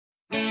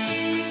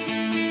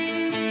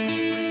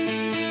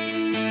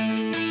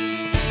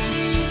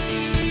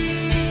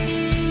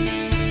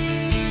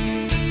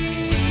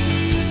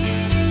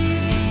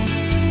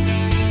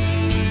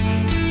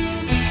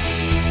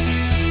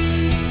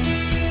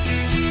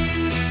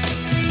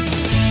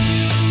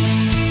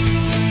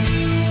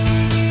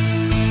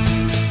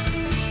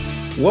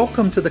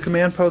Welcome to the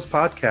Command Post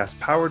Podcast,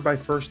 powered by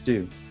First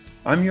Do.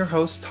 I'm your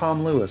host,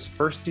 Tom Lewis,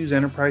 First Do's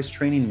Enterprise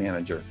Training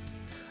Manager.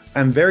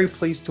 I'm very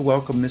pleased to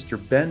welcome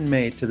Mr. Ben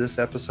May to this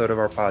episode of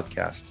our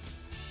podcast.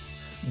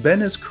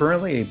 Ben is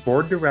currently a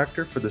board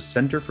director for the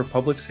Center for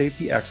Public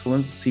Safety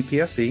Excellence,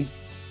 CPSE.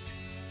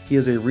 He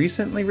is a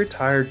recently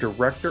retired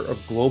director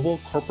of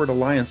global corporate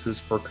alliances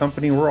for a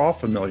company we're all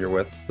familiar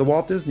with, the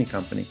Walt Disney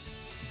Company.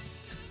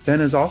 Ben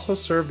has also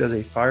served as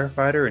a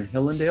firefighter in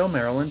Hillendale,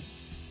 Maryland,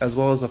 as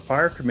well as a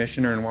fire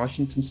commissioner in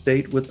Washington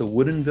State with the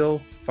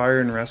Woodinville Fire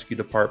and Rescue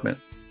Department.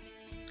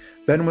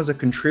 Ben was a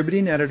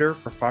contributing editor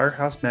for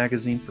Firehouse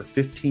Magazine for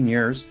 15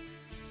 years,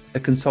 a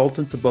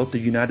consultant to both the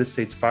United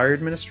States Fire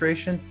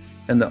Administration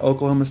and the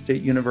Oklahoma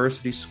State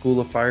University School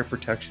of Fire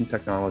Protection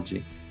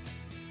Technology.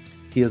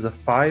 He is a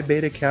Phi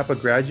Beta Kappa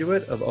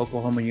graduate of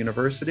Oklahoma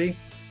University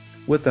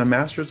with a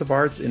Master's of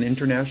Arts in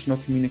International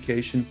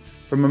Communication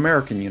from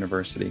American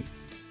University.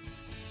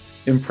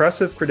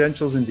 Impressive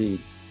credentials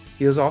indeed.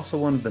 He is also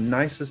one of the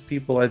nicest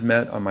people I've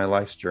met on my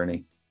life's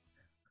journey.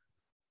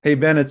 Hey,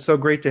 Ben, it's so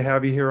great to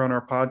have you here on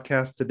our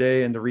podcast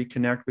today and to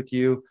reconnect with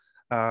you.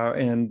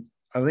 And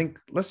I think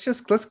let's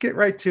get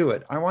right to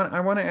it. I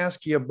want to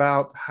ask you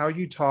about how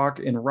you talk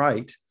and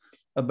write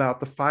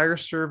about the fire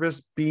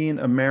service being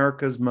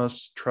America's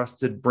most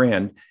trusted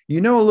brand.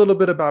 You know a little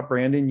bit about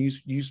branding.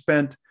 You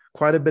spent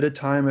quite a bit of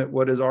time at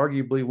what is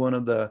arguably one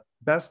of the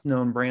best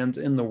known brands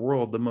in the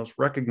world,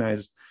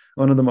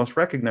 one of the most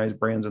recognized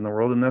brands in the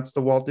world, and that's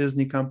the Walt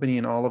Disney Company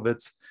and all of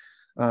its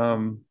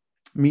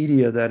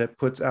media that it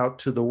puts out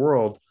to the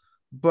world.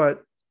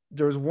 But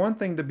there's one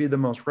thing to be the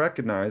most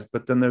recognized,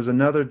 but then there's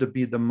another to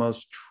be the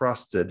most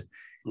trusted.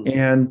 Mm-hmm.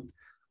 And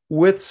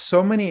with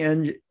so many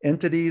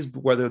entities,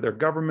 whether they're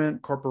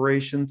government,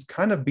 corporations,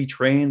 kind of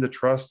betraying the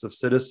trust of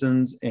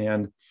citizens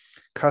and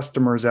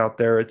customers out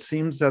there, it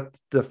seems that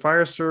the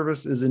fire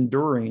service is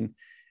enduring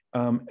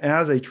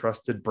as a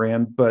trusted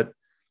brand. But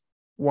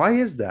why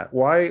is that?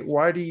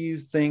 Why do you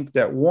think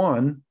that,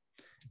 one,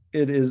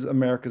 it is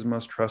America's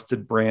most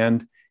trusted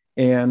brand,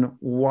 and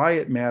why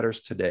it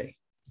matters today?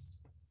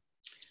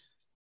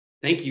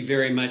 Thank you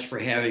very much for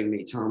having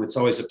me, Tom. It's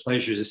always a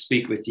pleasure to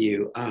speak with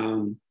you.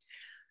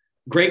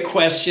 Great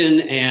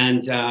question.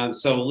 And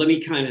so let me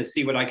kind of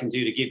see what I can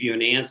do to give you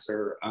an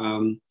answer.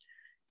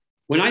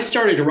 When I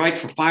started to write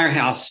for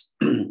Firehouse,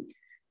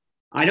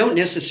 I don't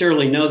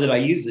necessarily know that I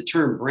use the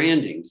term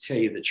branding, to tell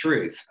you the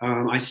truth.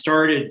 I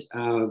started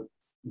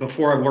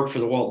before I worked for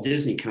the Walt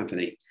Disney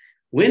Company.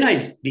 When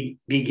I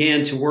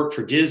began to work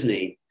for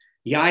Disney,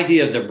 the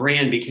idea of the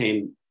brand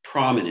became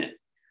prominent.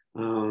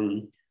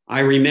 I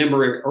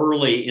remember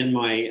early in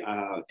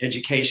my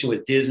education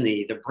with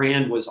Disney, the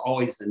brand was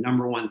always the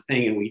number one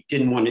thing, and we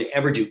didn't want to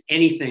ever do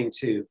anything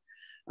to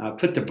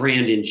put the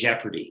brand in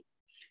jeopardy.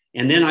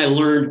 And then I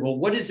learned, well,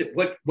 what is it?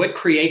 What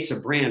creates a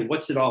brand?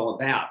 What's it all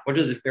about? What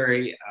are the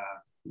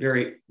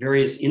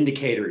various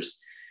indicators?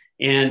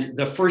 And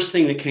the first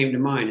thing that came to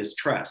mind is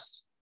trust.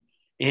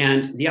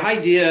 And the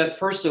idea,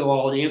 first of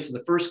all, to answer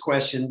the first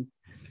question,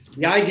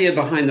 the idea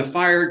behind the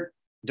fire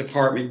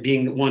department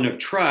being one of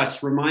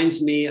trust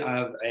reminds me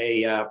of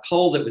a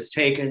poll that was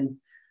taken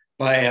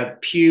by a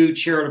Pew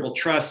Charitable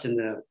Trust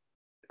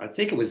I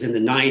think it was in the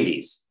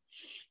 90s.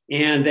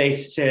 And they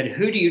said,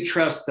 who do you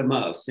trust the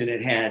most? And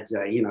it had,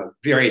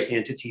 various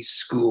entities,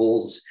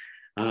 schools,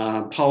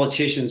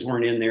 politicians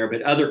weren't in there,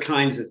 but other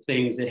kinds of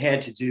things that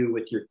had to do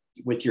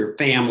with your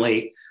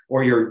family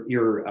or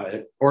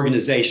your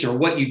organization or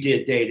what you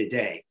did day to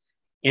day.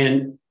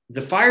 And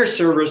the fire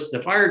service,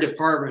 the fire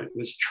department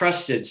was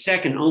trusted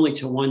second only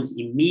to one's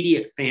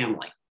immediate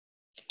family.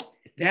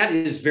 That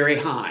is very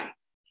high.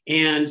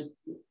 And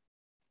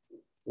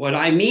what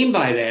I mean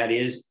by that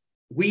is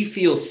we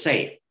feel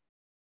safe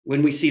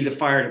when we see the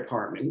fire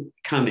department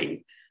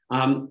coming.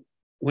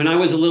 When I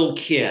was a little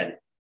kid,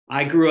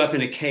 I grew up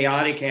in a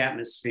chaotic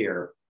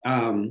atmosphere.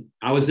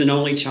 I was an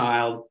only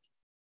child.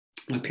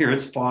 My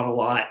parents fought a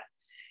lot.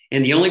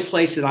 And the only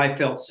place that I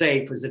felt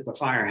safe was at the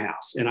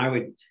firehouse. And I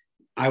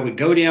would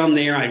go down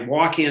there. I'd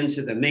walk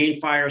into the main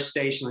fire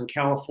station on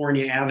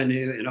California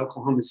Avenue in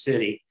Oklahoma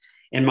City,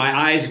 and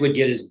my eyes would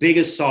get as big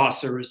as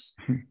saucers.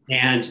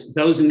 And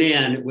those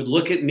men would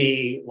look at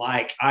me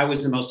like I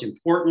was the most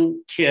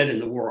important kid in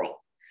the world.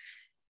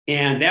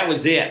 And that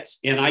was it.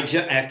 And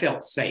I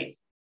felt safe.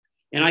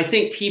 And I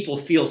think people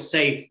feel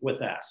safe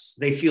with us.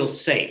 They feel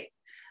safe.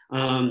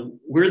 We're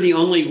one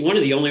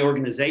of the only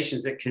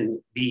organizations that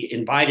can be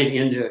invited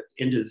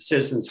into the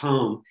citizen's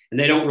home, and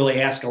they don't really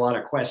ask a lot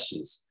of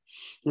questions.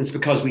 It's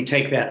because we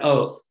take that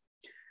oath.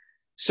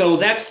 So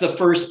that's the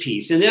first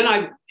piece. And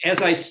then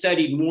as I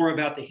studied more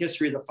about the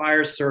history of the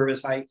fire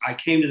service, I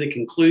came to the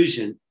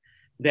conclusion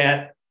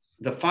that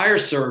the fire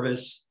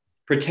service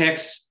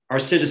protects our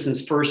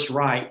citizens' first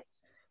right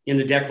in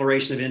the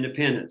Declaration of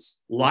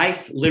Independence: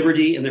 life,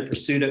 liberty, and the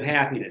pursuit of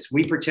happiness.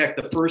 We protect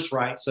the first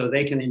right so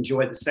they can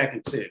enjoy the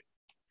second two.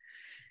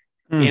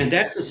 And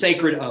that's a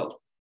sacred oath.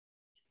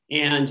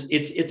 And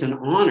it's an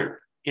honor.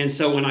 And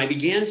so when I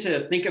began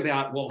to think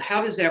about, well,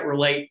 how does that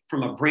relate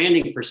from a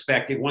branding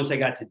perspective once I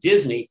got to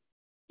Disney,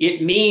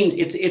 It means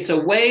it's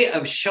a way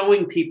of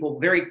showing people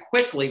very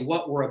quickly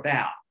what we're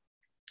about.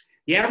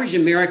 The average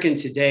American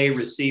today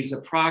receives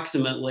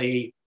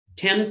approximately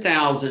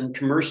 10,000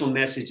 commercial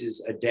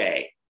messages a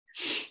day.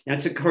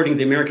 That's according to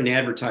the American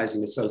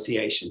Advertising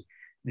Association.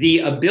 The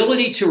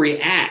ability to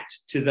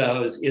react to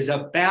those is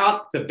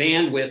about the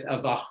bandwidth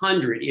of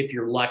 100 if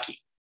you're lucky.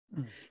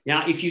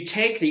 Now, if you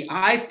take the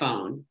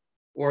iPhone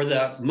or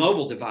the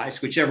mobile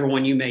device, whichever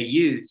one you may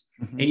use,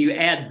 and you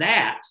add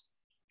that,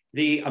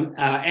 the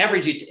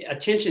average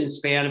attention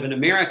span of an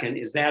American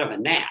is that of a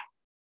gnat.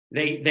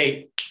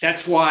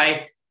 That's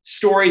why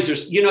stories are,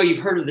 you've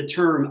heard of the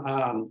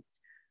term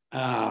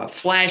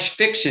flash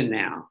fiction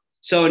now.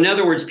 So in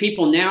other words,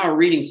 people now are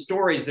reading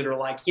stories that are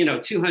like,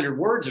 200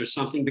 words or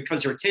something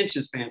because their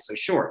attention span is so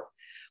short.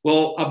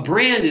 Well, a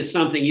brand is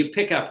something you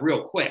pick up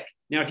real quick.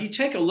 Now, if you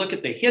take a look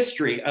at the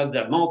history of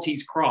the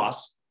Maltese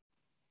Cross,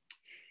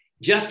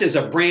 just as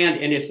a brand,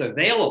 and it's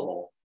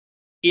available,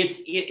 it's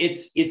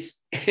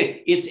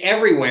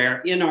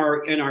everywhere in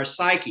our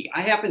psyche.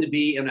 I happened to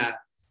be I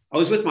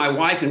was with my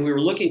wife and we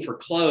were looking for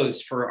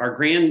clothes for our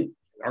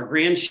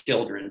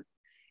grandchildren.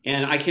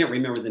 And I can't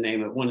remember the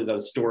name of one of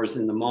those stores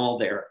in the mall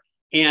there.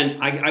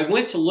 And I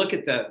went to look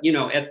at the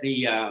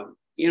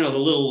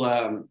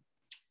little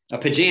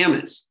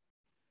pajamas.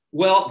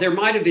 Well, there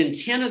might have been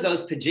 10 of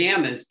those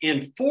pajamas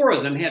and 4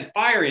 of them had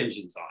fire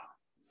engines on them.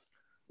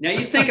 Now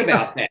you think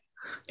about that.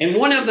 And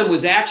one of them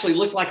was actually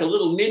looked like a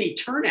little mini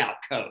turnout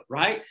coat,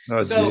 right?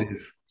 Oh, so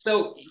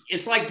So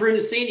it's like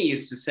Brunacini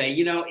used to say,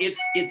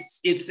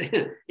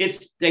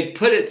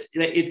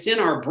 it's in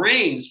our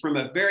brains from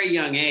a very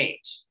young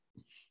age.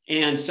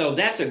 And so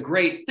that's a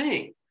great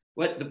thing.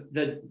 What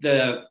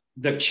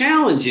the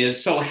challenge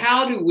is, so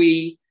how do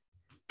we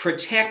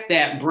protect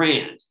that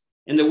brand?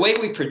 And the way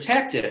we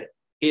protect it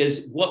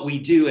is what we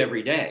do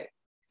every day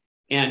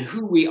and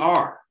who we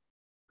are.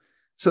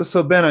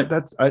 So Ben,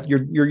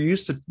 your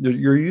use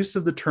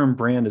of the term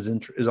brand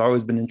has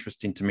always been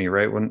interesting to me,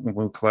 right? When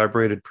we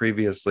collaborated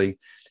previously,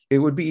 it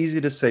would be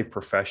easy to say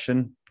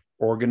profession,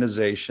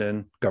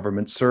 organization,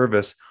 government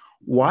service.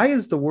 Why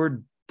is the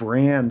word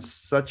brand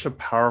such a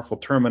powerful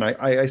term? And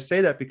I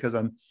say that because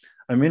I'm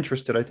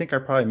interested. I think I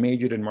probably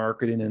majored in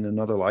marketing in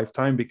another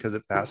lifetime because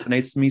it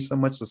fascinates me so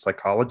much, the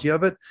psychology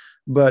of it.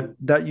 But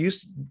I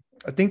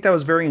think that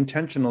was very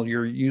intentional,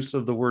 your use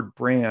of the word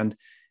brand,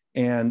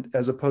 and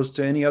as opposed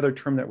to any other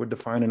term that would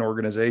define an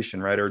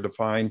organization, right? Or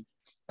define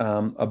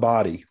a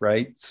body,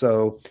 right?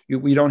 So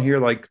we don't hear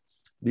like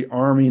the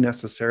Army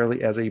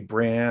necessarily as a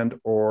brand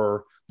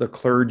or the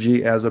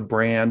clergy as a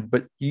brand,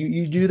 but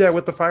you do that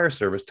with the fire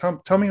service.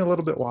 Tell me a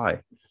little bit why.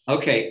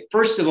 Okay.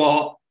 First of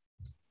all,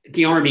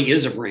 the Army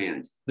is a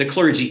brand. The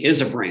clergy is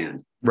a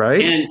brand.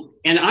 Right. And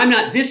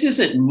this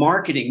isn't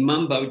marketing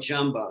mumbo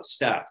jumbo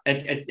stuff,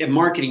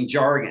 marketing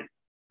jargon.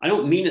 I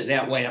don't mean it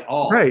that way at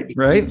all. Right.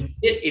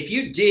 If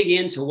you dig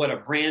into what a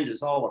brand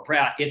is all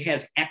about, it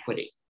has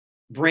equity,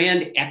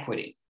 brand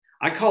equity.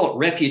 I call it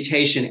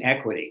reputation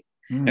equity.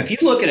 If you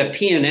look at a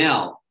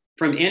P&L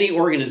from any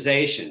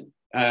organization,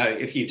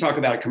 if you talk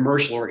about a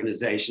commercial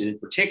organization in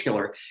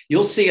particular,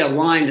 you'll see a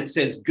line that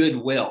says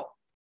goodwill.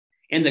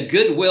 And the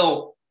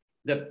goodwill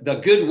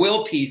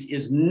piece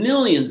is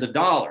millions of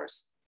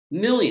dollars,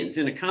 millions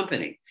in a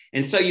company.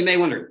 And so you may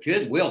wonder,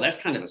 goodwill, that's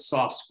kind of a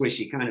soft,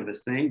 squishy kind of a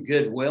thing.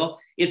 Goodwill,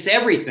 it's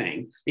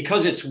everything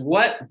because it's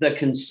what the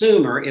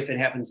consumer, if it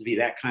happens to be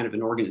that kind of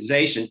an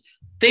organization,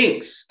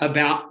 thinks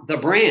about the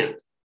brand.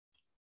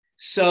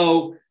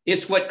 So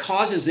it's what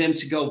causes them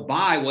to go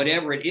buy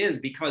whatever it is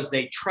because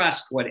they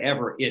trust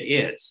whatever it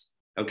is.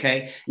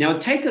 Okay. Now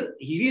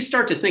you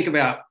start to think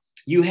about,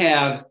 you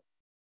have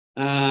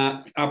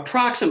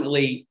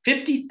approximately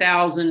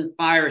 50,000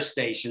 fire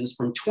stations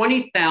from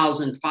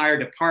 20,000 fire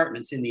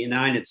departments in the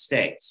United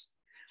States.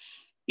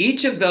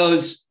 Each of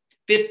those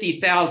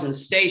 50,000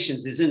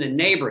 stations is in a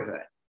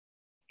neighborhood.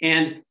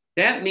 And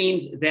that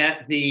means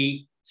that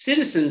the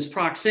citizens'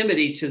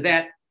 proximity to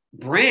that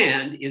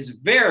brand is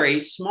very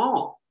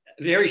small,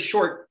 very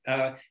short.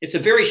 It's a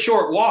very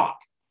short walk.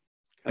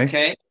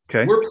 Okay.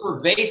 We're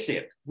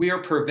pervasive. We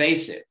are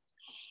pervasive.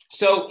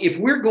 So if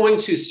we're going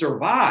to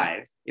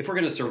survive,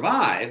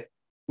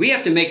 we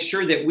have to make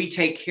sure that we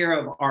take care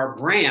of our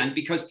brand,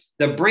 because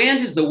the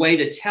brand is the way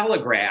to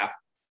telegraph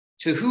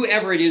to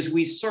whoever it is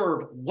we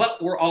serve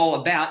what we're all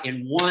about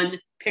in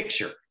one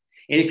picture.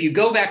 And if you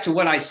go back to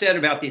what I said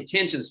about the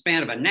attention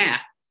span of a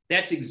gnat,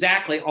 that's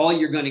exactly all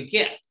you're going to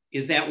get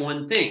is that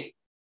one thing.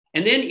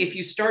 And then if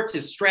you start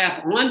to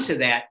strap onto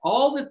that,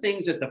 all the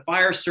things that the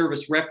fire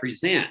service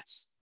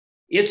represents,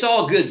 it's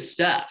all good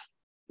stuff.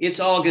 It's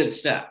all good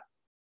stuff.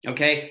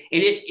 Okay.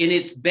 And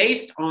it's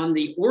based on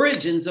the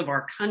origins of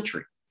our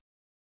country.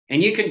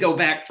 And you can go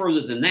back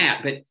further than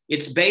that, but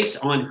it's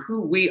based on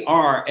who we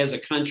are as a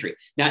country.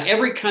 Now,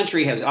 every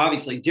country has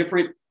obviously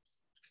different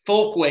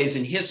folkways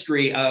and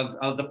history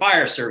of the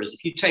fire service.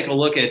 If you take a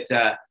look at,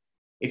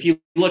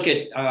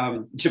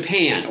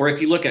 Japan, or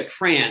if you look at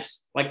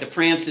France, like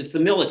France, it's the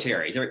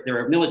military.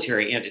 They're a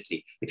military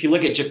entity. If you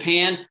look at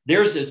Japan,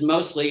 theirs is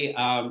mostly,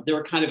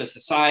 they're kind of a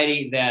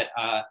society that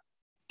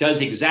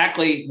does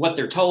exactly what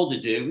they're told to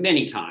do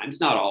many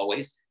times, not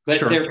always, but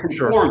they're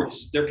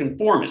conformists. They're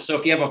conformists. So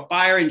if you have a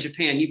fire in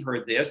Japan, you've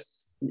heard this,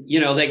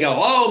 they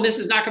go, oh,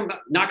 Mrs.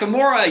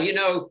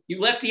 Nakamura, you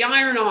left the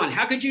iron on.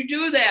 How could you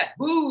do that?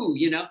 Boo,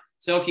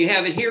 So if you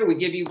have it here, we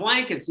give you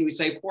blankets and we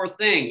say, poor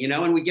thing,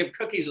 and we give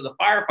cookies to the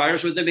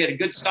firefighters, whether they made a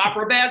good stop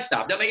or a bad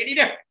stop. Don't make any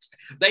difference.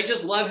 They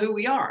just love who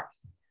we are.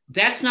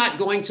 That's not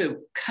going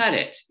to cut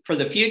it for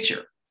the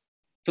future.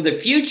 For the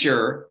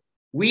future,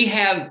 we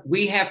have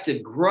to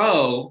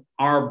grow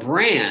our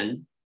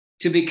brand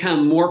to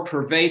become more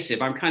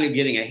pervasive. I'm kind of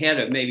getting ahead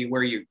of maybe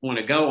where you want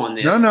to go on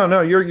this.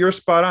 No. You're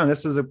spot on.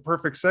 This is a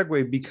perfect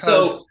segue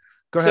because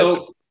go ahead.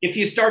 So if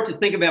you start to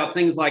think about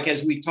things like,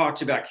 as we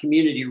talked about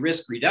community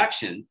risk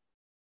reduction,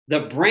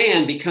 the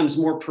brand becomes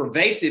more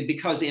pervasive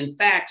because, in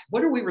fact,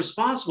 what are we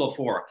responsible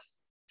for?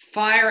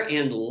 Fire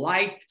and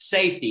life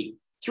safety,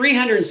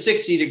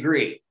 360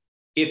 degree.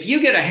 If you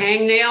get a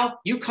hangnail,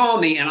 you call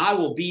me and I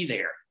will be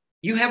there.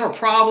 You have a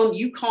problem,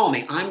 you call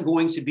me. I'm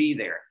going to be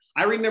there.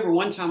 I remember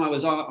one time I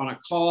was on a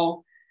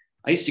call.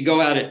 I used to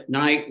go out at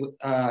night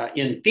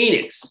in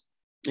Phoenix,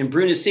 and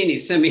Brunacini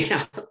sent me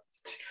out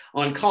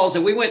on calls.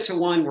 And we went to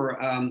one where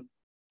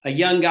a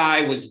young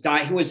guy he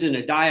was in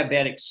a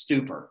diabetic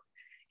stupor.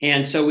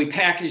 And so we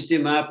packaged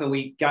him up and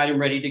we got him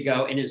ready to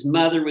go. And his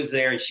mother was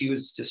there and she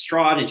was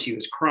distraught and she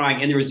was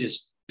crying. And there was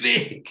this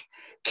big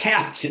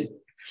captain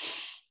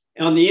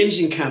on the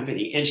engine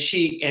company. And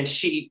she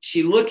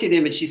looked at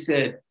him and she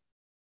said,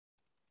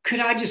 could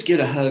I just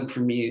get a hug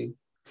from you?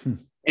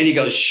 And he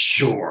goes,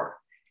 sure.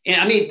 And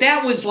I mean,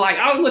 that was like,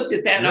 I looked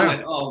at that and I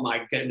went, oh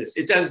my goodness,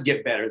 it doesn't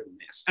get better than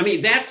this. I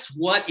mean, that's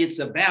what it's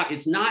about.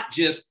 It's not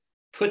just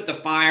put the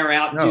fire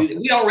out. No.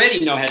 We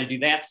already know how to do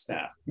that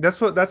stuff.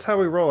 That's how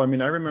we roll. I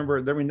mean, I remember,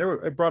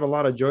 it brought a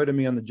lot of joy to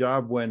me on the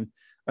job when,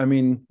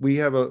 we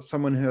have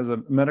someone who has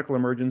a medical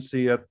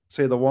emergency at,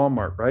 say, the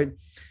Walmart, right?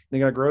 They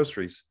got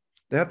groceries.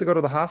 They have to go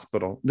to the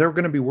hospital. They're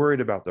going to be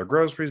worried about their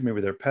groceries, maybe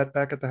their pet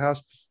back at the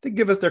house. They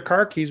give us their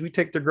car keys. We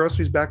take their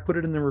groceries back, put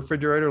it in the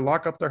refrigerator,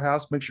 lock up their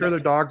house, make sure their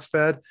dog's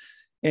fed.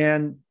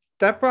 And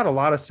that brought a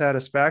lot of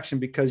satisfaction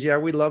because,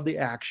 we love the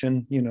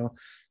action,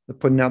 the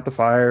putting out the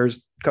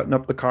fires, cutting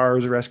up the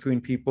cars, rescuing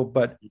people.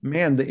 But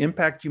man, the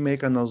impact you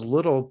make on those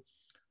little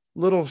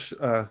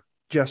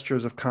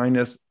gestures of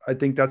kindness, I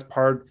think that's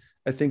part.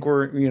 I think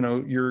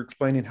you're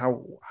explaining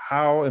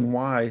how and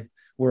why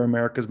we're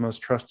America's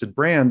most trusted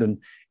brand.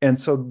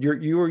 And so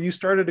you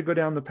started to go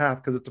down the path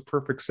because it's a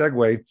perfect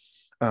segue,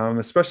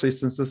 especially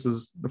since this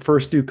is the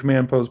First Do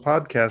Command Post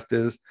podcast.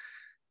 Is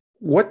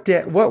what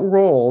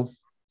role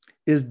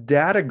is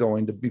data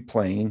going to be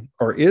playing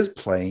or is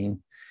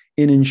playing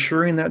in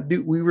ensuring that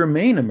we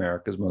remain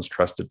America's most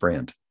trusted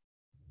brand?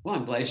 Well,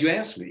 I'm glad you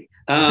asked me.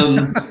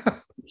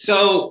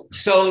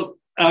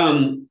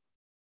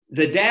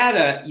 The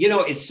data,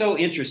 it's so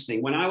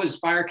interesting. When I was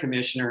fire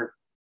commissioner,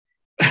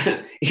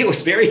 it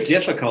was very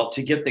difficult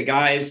to get the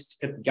guys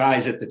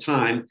at the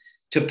time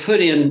to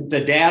put in the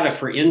data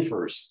for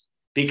infers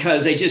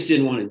because they just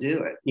didn't want to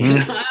do it.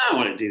 I don't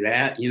want to do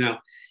that,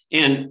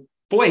 and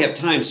boy, have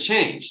times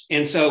changed.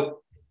 And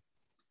so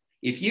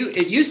I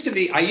used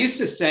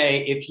to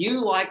say, if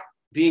you like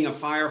being a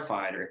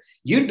firefighter,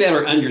 you'd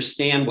better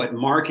understand what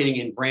marketing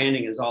and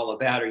branding is all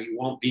about, or you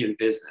won't be in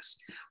business.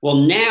 Well,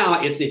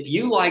 now it's, if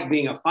you like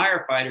being a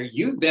firefighter,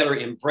 you better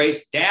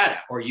embrace data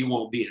or you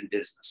won't be in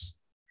business.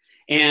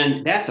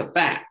 And that's a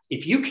fact.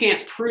 If you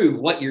can't prove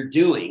what you're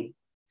doing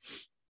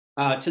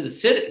to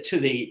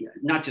the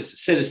not just the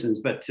citizens,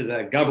 but to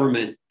the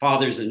government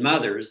fathers and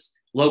mothers,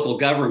 local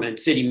government,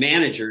 city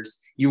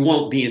managers, you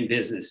won't be in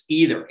business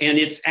either. And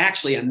it's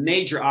actually a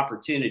major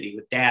opportunity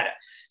with data.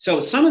 So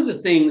some of the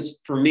things,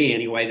 for me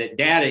anyway, that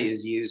data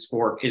is used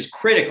for is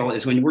critical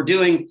is when we're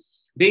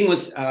being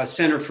with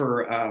Center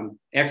for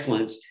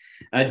Excellence,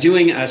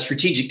 doing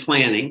strategic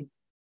planning.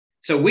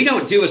 So we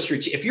don't do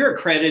if you're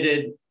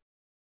accredited,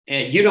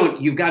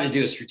 you've got to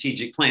do a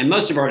strategic plan.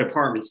 Most of our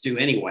departments do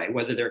anyway,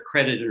 whether they're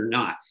accredited or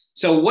not.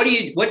 So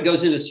what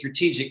goes in a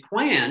strategic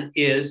plan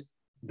is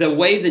the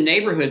way the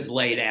neighborhood's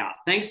laid out.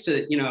 Thanks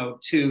to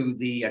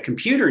the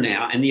computer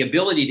now and the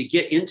ability to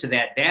get into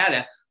that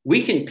data,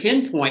 we can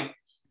pinpoint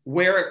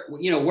where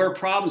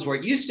problems were.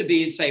 It used to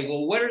be, say,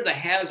 well, what are the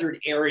hazard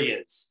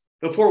areas?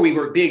 Before we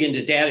were big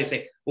into data,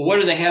 say, well, what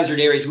are the hazard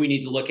areas we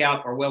need to look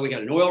out for? Well, we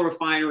got an oil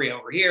refinery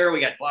over here.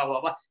 We got blah,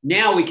 blah, blah.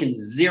 Now we can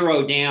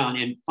zero down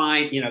and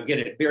find, get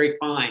it very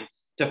fine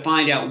to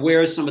find out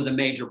where some of the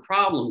major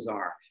problems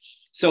are.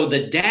 So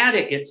the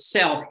data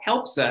itself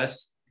helps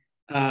us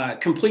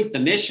complete the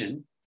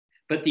mission.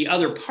 But the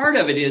other part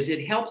of it is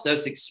it helps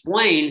us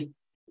explain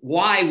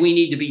why we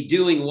need to be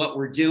doing what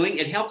we're doing.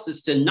 It helps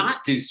us to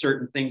not do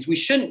certain things we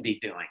shouldn't be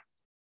doing.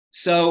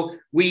 So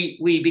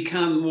we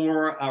become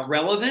more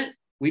relevant,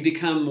 we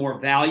become more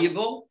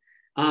valuable.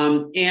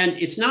 And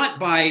it's not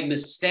by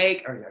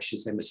mistake, or I should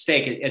say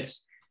mistake,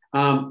 it's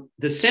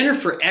the Center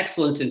for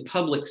Excellence in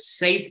Public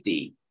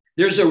Safety.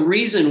 There's a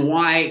reason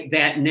why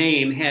that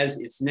name has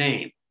its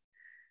name.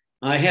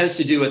 It has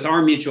to do with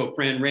our mutual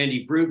friend,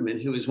 Randy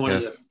Brugman, who is one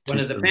of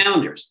the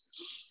founders.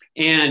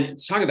 And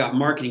talking about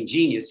marketing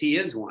genius, he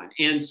is one.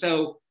 And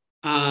so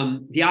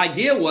the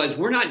idea was,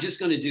 we're not just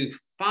going to do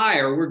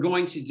fire, we're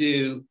going to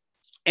do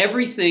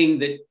everything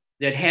that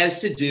has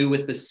to do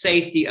with the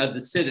safety of the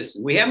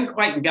citizen. We haven't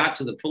quite got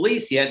to the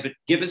police yet, but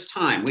give us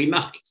time. We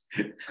might.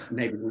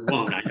 Maybe we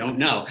won't. I don't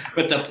know.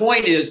 But the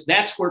point is,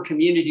 that's where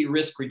community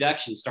risk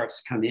reduction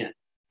starts to come in.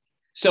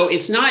 So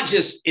it's not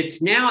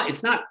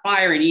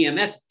fire and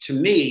EMS. To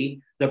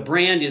me, the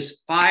brand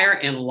is fire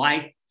and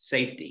life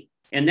safety.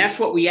 And that's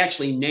what we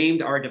actually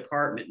named our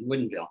department in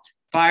Woodinville,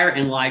 fire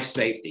and life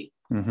safety,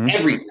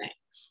 everything.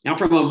 Now,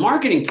 from a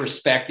marketing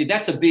perspective,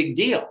 that's a big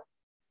deal,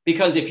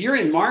 because if you're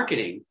in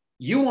marketing,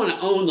 you want to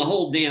own the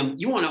whole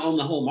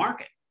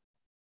market,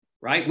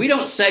 right? We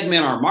don't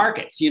segment our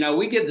markets.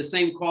 We give the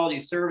same quality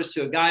of service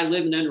to a guy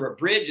living under a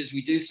bridge as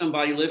we do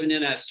somebody living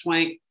in a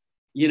swank,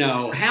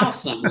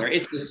 house somewhere.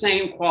 It's the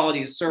same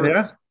quality of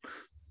service. Yeah.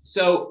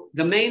 So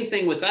the main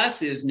thing with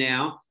us is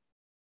now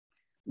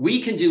we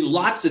can do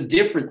lots of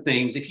different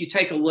things. If you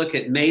take a look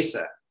at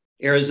Mesa,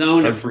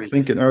 Arizona,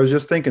 I was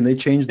just thinking they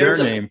changed their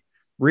name.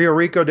 Rio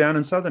Rico down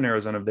in Southern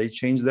Arizona, they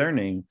changed their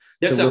name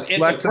to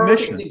reflect the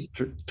mission.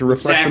 To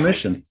reflect the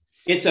mission.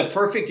 It's a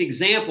perfect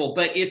example,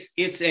 but if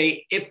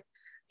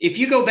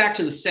you go back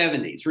to the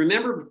 70s,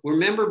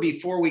 remember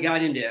before we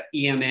got into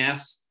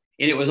EMS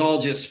and it was all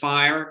just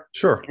fire.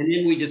 Sure. And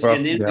then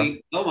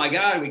we oh my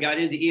God, we got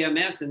into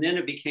EMS, and then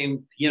it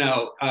became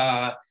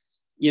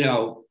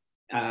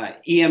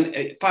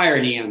fire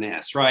and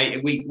EMS,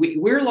 right?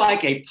 We're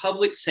like a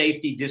public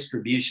safety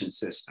distribution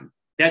system.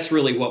 That's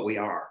really what we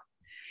are.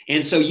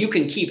 And so you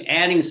can keep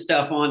adding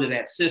stuff onto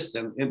that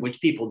system,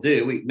 which people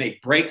do. We may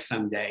break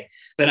someday.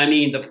 But I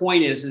mean, the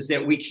point is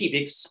that we keep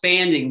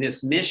expanding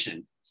this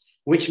mission,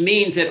 which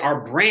means that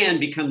our brand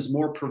becomes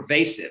more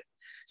pervasive.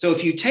 So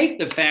if you take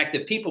the fact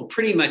that people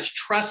pretty much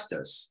trust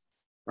us,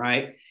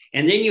 right?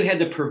 And then you had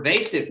the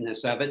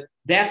pervasiveness of it,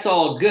 that's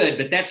all good,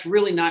 but that's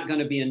really not going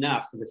to be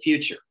enough for the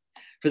future.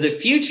 For the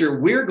future,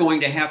 we're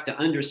going to have to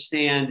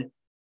understand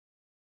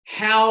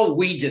how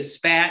we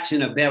dispatch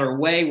in a better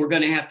way. We're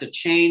going to have to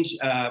change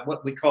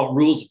what we call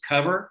rules of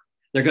cover.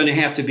 They're going to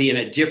have to be in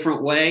a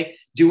different way.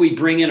 Do we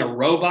bring in a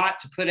robot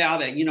to put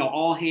out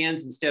all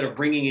hands instead of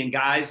bringing in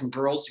guys and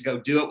girls to go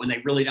do it when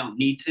they really don't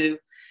need to?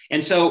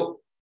 And so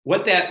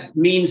what that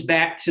means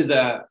back to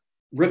the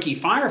rookie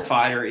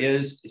firefighter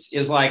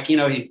is like,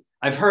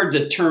 I've heard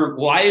the term,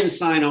 well, I didn't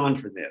sign on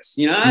for this.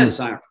 I didn't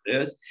sign up for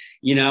this.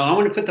 I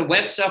want to put the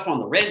wet stuff on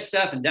the red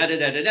stuff and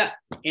da-da-da-da-da.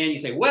 And you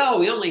say, well,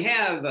 we only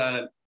have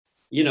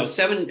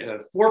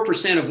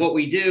 4% of what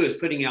we do is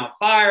putting out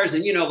fires,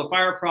 and the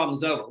fire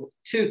problem's over.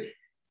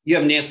 You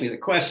haven't asked me the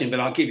question, but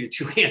I'll give you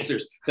two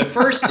answers. The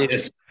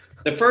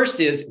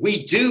first is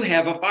we do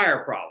have a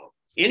fire problem.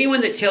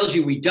 Anyone that tells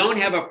you we don't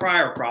have a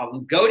fire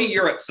problem, go to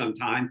Europe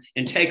sometime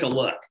and take a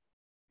look,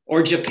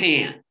 or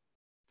Japan.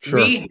 Sure.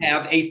 We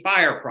have a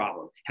fire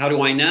problem. How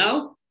do I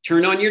know?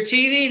 Turn on your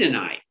TV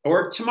tonight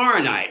or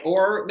tomorrow night,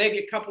 or maybe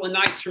a couple of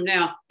nights from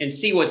now, and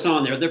see what's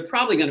on there. There's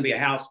probably going to be a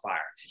house fire.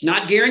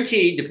 Not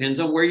guaranteed, depends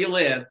on where you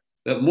live,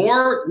 but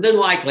more than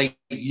likely,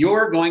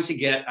 you're going to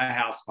get a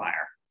house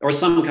fire or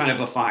some kind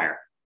of a fire.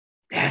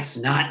 That's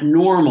not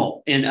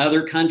normal in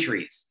other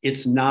countries.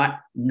 It's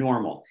not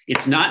normal.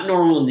 It's not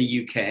normal in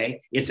the UK.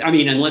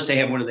 Unless they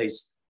have one of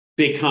these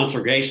big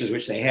conflagrations,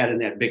 which they had in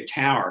that big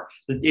tower.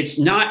 It's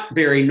not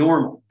very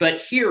normal.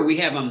 But here we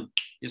have them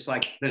just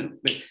like them.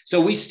 So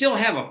we still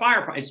have a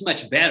fire problem. It's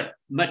much better.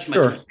 Much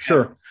better.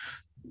 Sure.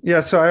 Yeah.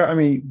 So,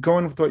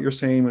 going with what you're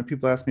saying, when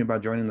people ask me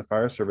about joining the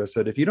fire service, I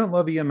said, if you don't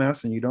love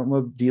EMS and you don't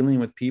love dealing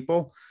with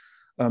people,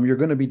 you're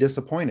going to be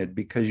disappointed,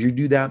 because you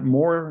do that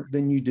more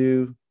than you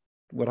do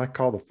what I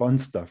call the fun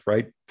stuff,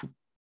 right?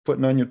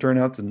 Putting on your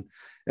turnouts and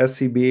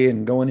SCB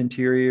and going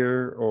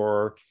interior,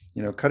 or,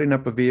 cutting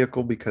up a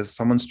vehicle because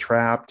someone's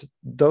trapped.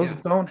 Those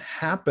don't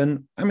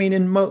happen.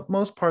 In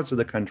most parts of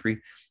the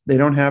country, they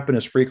don't happen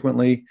as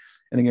frequently.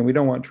 And again, we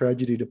don't want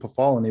tragedy to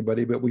befall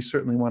anybody, but we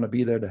certainly want to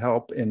be there to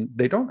help, and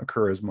they don't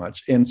occur as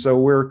much. And so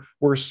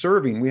we're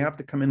serving. We have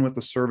to come in with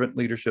a servant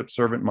leadership,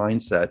 servant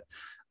mindset.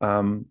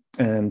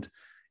 Data,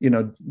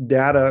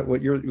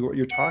 what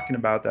you're talking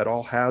about, that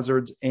all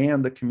hazards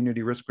and the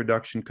community risk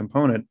reduction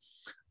component,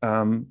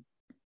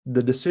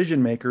 the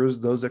decision makers,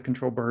 those that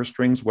control purse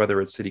strings,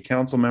 whether it's city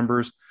council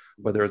members,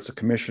 whether it's a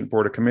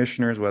board of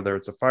commissioners, whether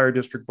it's a fire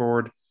district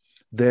board,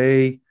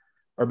 they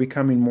are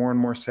becoming more and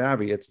more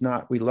savvy. It's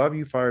not, we love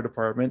you, fire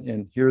department,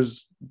 and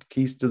here's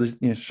keys to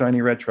the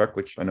shiny red truck,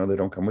 which I know they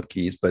don't come with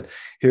keys, but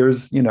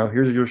here's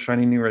your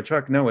shiny new red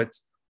truck. No,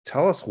 it's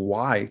tell us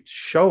why,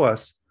 show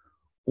us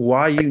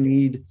why you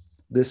need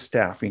this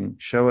staffing,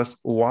 show us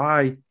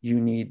why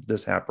you need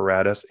this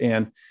apparatus.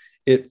 And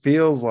it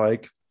feels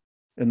like,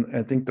 and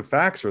I think the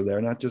facts are there,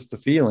 not just the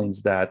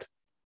feelings, that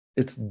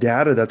it's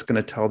data that's going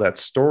to tell that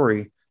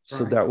story.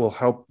 So that will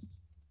help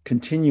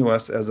continue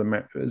us as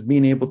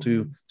being able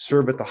to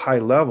serve at the high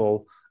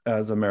level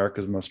as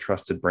America's most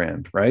trusted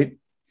brand, right?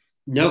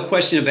 No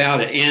question about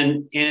it.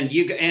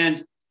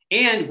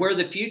 And where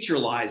the future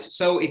lies.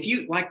 So if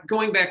you like,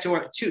 going back to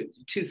our two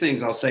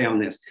things I'll say on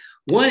this.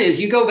 One is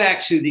you go back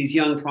to these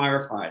young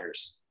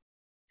firefighters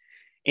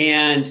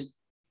and,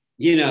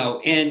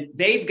 and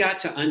they've got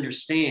to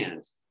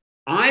understand,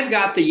 I've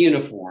got the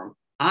uniform.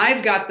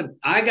 I got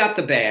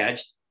the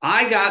badge.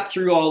 I got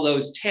through all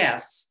those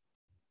tests.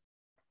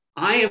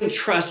 I am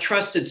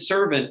trusted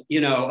servant,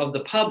 of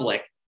the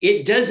public.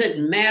 It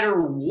doesn't matter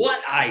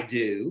what I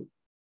do.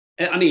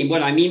 I mean,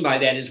 what I mean by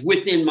that is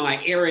within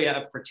my area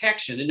of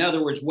protection. In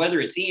other words, whether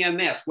it's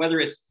EMS, whether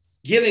it's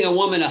giving a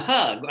woman a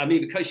hug, I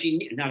mean, because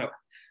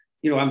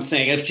I'm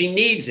saying if she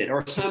needs it,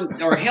 or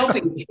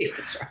helping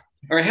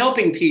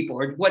people,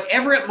 or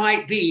whatever it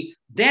might be,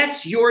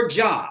 that's your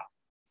job.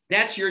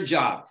 That's your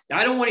job.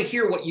 I don't want to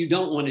hear what you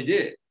don't want to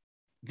do.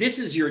 This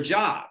is your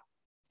job.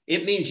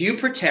 It means you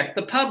protect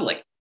the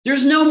public.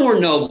 There's no more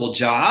noble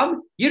job.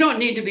 You don't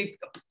need to be,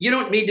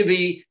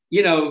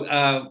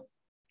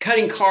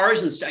 cutting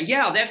cars and stuff.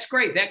 Yeah, that's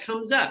great. That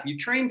comes up. You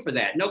train for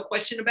that. No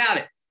question about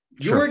it.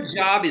 Sure. Your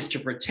job is to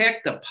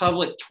protect the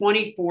public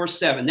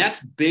 24/7. That's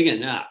big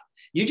enough.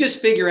 You just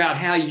figure out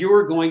how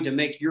you're going to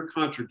make your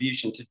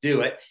contribution to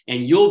do it,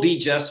 and you'll be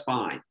just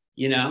fine,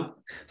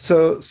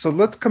 So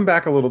let's come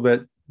back a little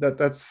bit.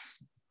 That's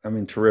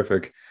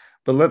terrific.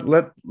 But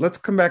let's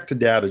come back to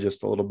data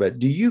just a little bit.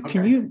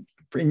 Can you,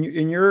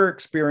 in your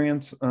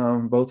experience,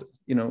 both,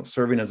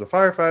 serving as a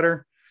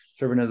firefighter,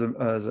 serving as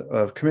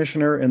a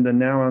commissioner, and then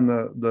now on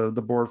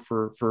the board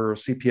for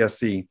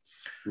CPSE,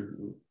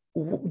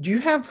 do you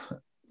have,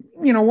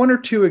 one or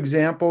two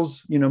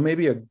examples,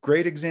 maybe a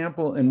great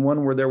example and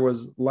one where there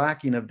was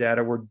lacking of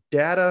data, where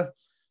data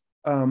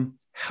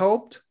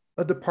helped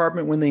a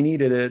department when they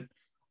needed it,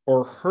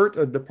 or hurt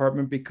a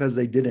department because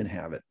they didn't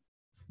have it?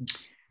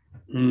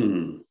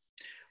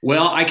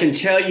 Well, I can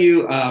tell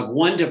you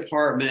one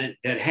department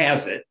that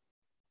has it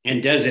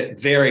and does it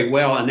very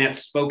well, and that's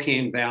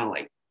Spokane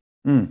Valley,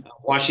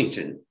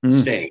 Washington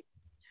State.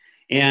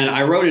 And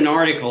I wrote an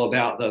article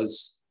about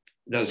those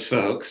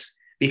folks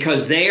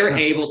because they are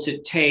able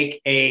to take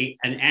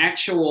an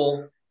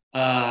actual,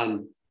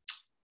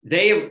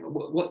 they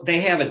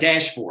have a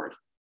dashboard,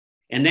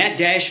 and that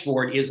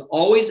dashboard is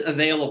always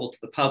available to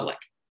the public.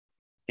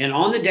 And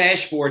on the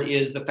dashboard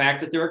is the fact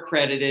that they're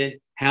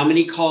accredited, how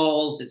many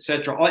calls, et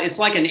cetera. It's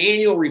like an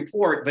annual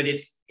report, but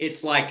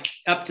it's like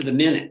up to the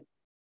minute.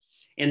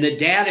 And the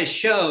data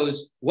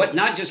shows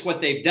not just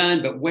what they've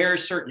done, but where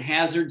certain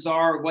hazards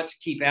are, what to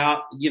keep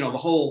out, the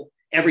whole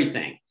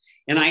everything.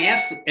 And I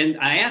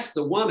asked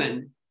the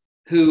woman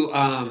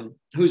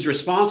who's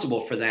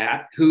responsible for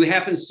that, who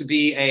happens to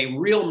be a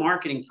real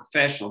marketing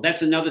professional.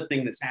 That's another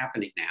thing that's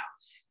happening now.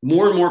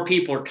 More and more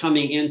people are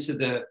coming into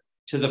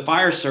the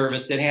fire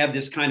service that have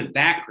this kind of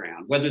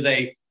background, whether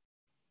they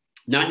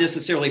not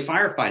necessarily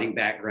firefighting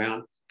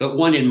background, but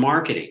one in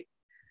marketing.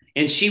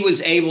 And she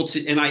was able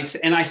to, and I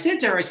said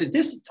to her, I said,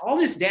 all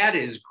this data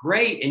is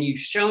great, and you've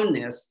shown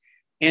this,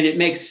 and it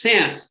makes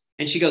sense.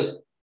 And she goes,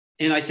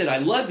 and I said, I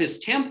love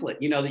this template,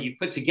 that you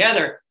put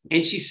together.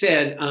 And she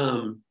said,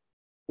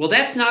 well,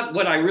 that's not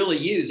what I really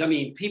use. I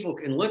mean, people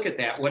can look at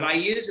that. What I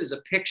use is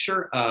a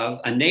picture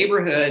of a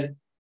neighborhood,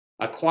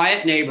 a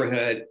quiet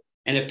neighborhood,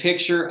 and a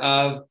picture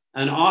of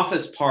an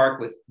office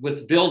park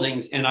with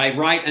buildings. And I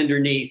write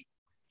underneath,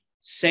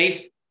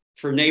 safe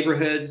for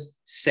neighborhoods,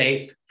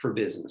 safe for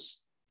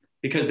business,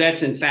 because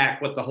that's in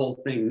fact what the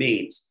whole thing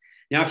means.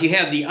 Now, if you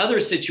have the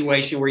other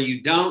situation where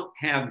you don't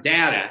have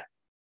data,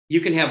 you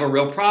can have a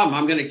real problem.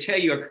 I'm going to tell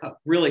you a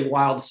really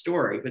wild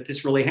story, but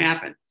this really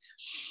happened.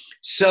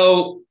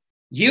 So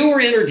you were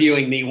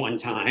interviewing me one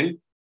time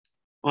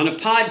on a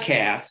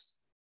podcast,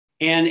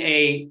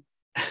 and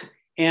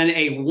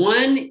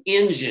one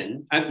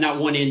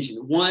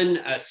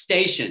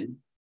station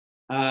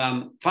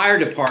fire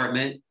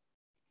department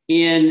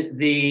in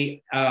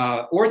the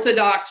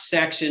Orthodox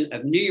section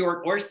of New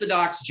York,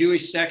 Orthodox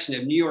Jewish section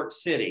of New York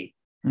City.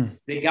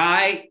 The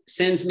guy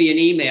sends me an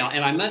email,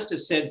 and I must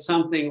have said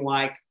something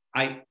like,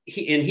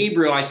 in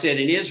Hebrew, I said,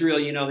 in Israel,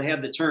 they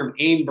have the term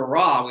ein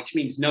bara, which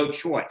means no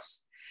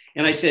choice.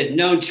 And I said,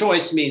 no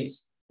choice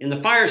means in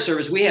the fire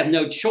service, we have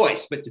no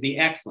choice but to be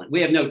excellent.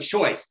 We have no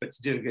choice but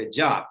to do a good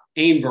job.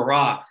 Ein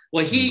bara.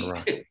 Well, he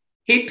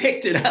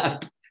picked it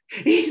up.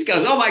 He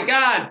goes, oh my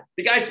God,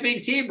 the guy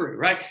speaks Hebrew,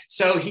 right?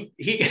 So he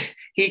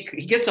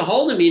gets a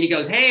hold of me and he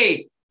goes,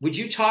 hey, would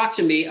you talk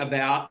to me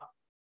about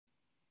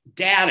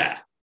data?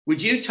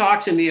 Would you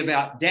talk to me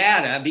about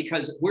data?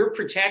 Because we're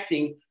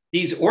protecting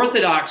these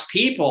Orthodox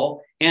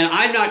people, and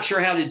I'm not sure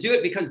how to do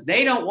it because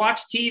they don't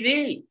watch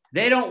TV.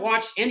 They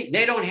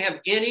don't have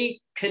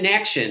any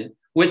connection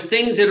with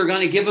things that are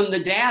going to give them the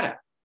data.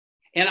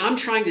 And I'm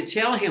trying to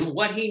tell him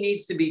what he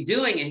needs to be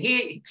doing, and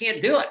he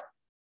can't do it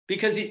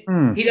because he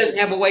doesn't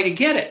have a way to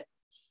get it.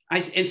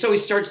 And so he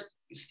starts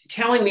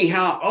telling me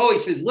he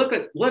says,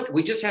 look,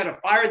 we just had a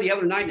fire the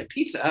other night in a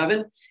pizza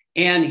oven,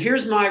 and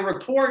here's my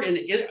report. And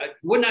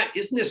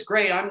isn't this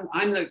great? I'm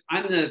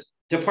the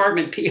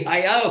department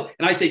PIO.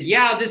 And I said,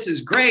 yeah, this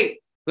is great.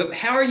 But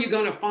how are you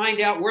going to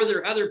find out where there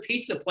are other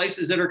pizza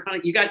places that are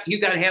you got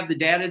to have the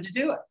data to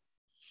do it.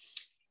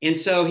 And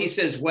so he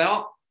says,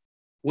 well,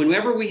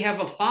 whenever we have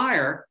a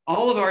fire,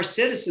 all of our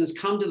citizens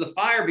come to the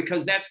fire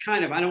because that's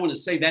kind of, I don't want to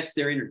say that's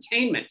their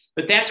entertainment,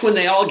 but that's when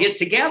they all get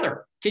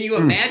together. Can you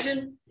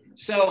imagine?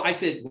 So I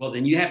said, well,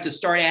 then you have to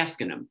start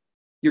asking them.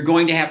 You're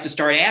going to have to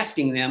start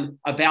asking them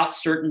about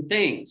certain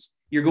things.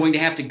 You're going to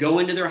have to go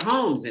into their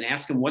homes and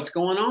ask them what's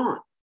going on.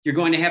 You're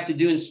going to have to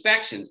do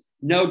inspections.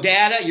 No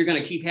data, you're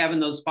going to keep having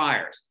those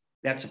fires.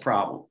 That's a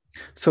problem.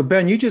 So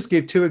Ben, you just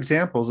gave two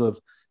examples of,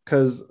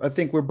 because I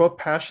think we're both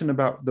passionate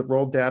about the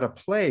role data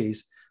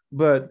plays,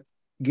 but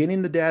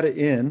getting the data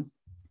in,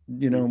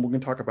 and we're going to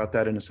talk about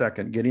that in a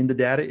second, getting the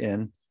data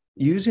in,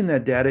 using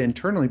that data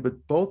internally,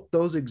 but both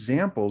those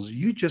examples,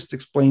 you just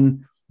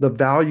explained the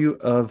value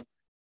of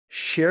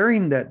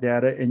sharing that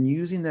data and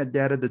using that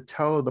data to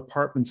tell a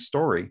department's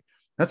story.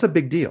 That's a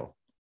big deal.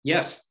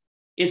 Yes,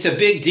 it's a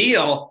big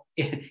deal.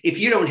 If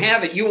you don't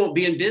have it, you won't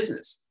be in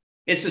business.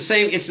 It's the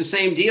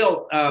same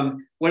deal.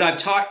 What I've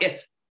talked,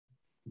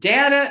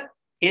 data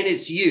and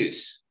its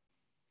use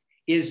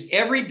is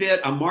every bit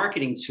a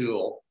marketing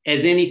tool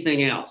as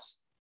anything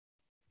else.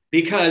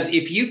 Because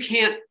if you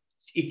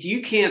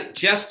can't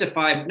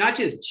justify, not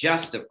just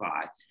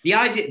justify the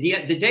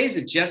idea, the days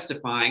of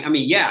justifying, I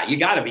mean, yeah, you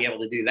got to be able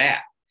to do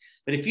that.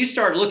 But if you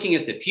start looking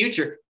at the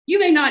future, you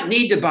may not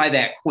need to buy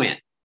that quint.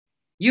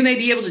 You may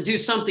be able to do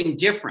something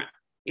different.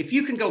 If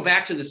you can go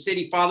back to the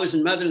city fathers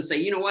and mothers and say,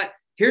 you know what,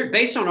 here,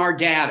 based on our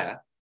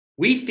data,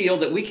 we feel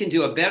that we can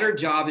do a better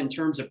job in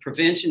terms of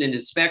prevention and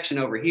inspection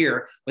over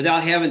here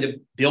without having to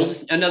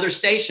build another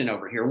station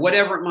over here,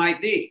 whatever it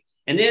might be.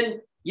 And then,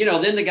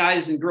 then the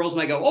guys and girls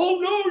might go, oh,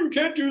 no, you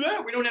can't do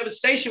that. We don't have a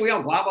station. We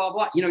don't blah, blah,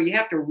 blah. You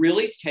have to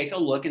really take a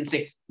look and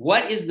say,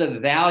 what is the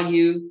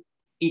value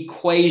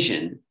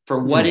equation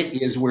for what it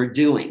is we're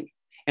doing?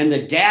 And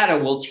the data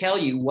will tell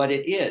you what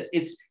it is.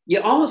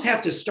 You almost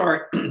have to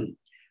start,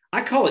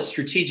 I call it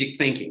strategic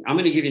thinking. I'm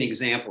going to give you an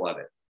example of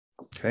it.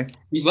 Okay.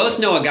 You both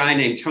know a guy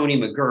named Tony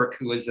McGurk,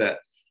 who was a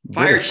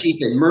fire chief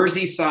in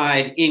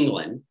Merseyside,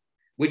 England,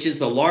 which is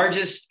the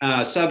largest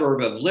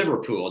suburb of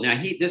Liverpool. Now,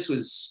 this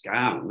was,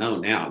 I don't know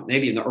now,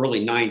 maybe in the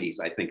early 90s,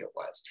 I think it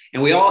was.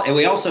 And we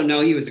also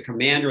know he was a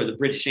commander of the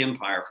British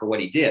Empire for what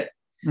he did.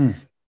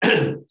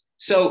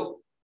 So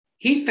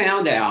he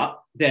found out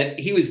that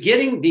he was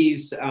getting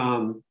these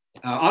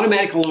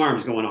automatic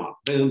alarms going off.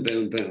 Boom,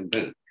 boom, boom,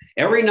 boom.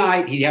 Every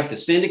night he'd have to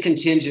send a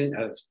contingent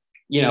of,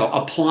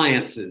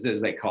 appliances,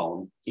 as they call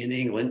them in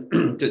England,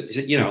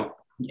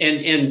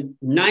 and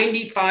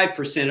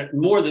 95%,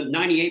 more than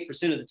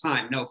 98% of the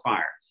time, no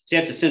fire. So you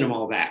have to send them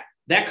all back.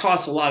 That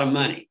costs a lot of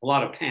money, a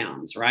lot of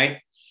pounds, right?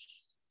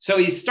 So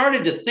he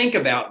started to think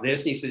about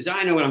this, and he says,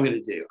 I know what I'm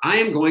going to do. I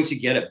am going to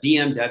get a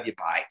BMW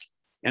bike,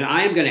 and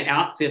I am going to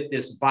outfit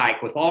this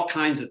bike with all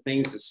kinds of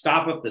things to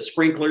stop up the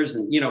sprinklers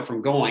and,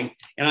 from going.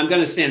 And I'm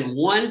going to send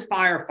one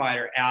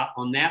firefighter out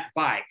on that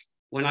bike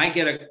when I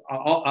get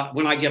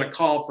a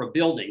call for a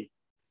building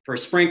for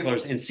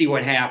sprinklers and see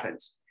what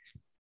happens.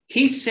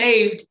 He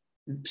saved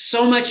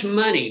so much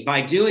money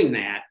by doing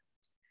that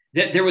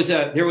there was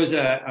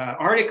a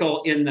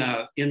article in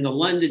the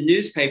London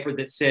newspaper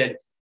that said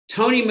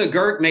Tony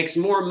McGurk makes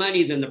more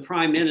money than the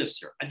prime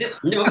minister.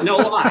 No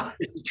lie,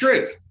 it's the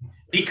truth.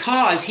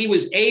 Because he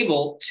was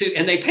able to,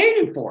 and they paid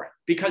him for it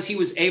because he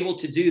was able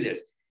to do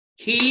this.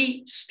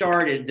 He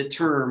started the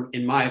term,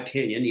 in my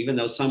opinion, even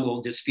though some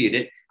will dispute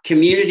it,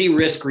 community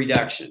risk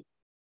reduction.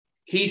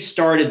 He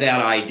started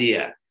that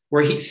idea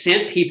where he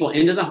sent people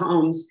into the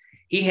homes.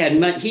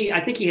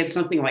 I think he had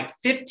something like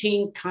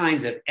 15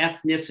 kinds of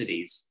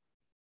ethnicities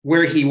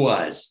where he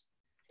was,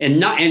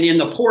 and in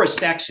the poorest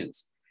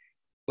sections.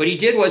 What he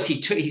did was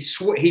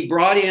he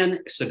brought in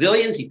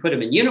civilians. He put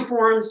them in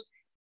uniforms,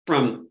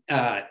 from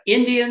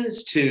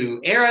Indians to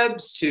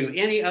Arabs to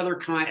any other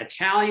kind,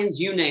 Italians,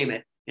 you name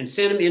it, and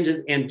sent them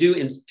into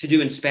to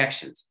do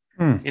inspections.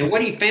 And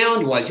what he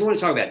found was, you want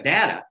to talk about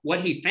data, what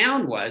he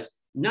found was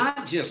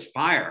not just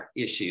fire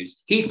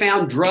issues. He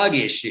found drug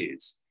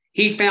issues.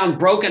 He found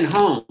broken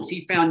homes.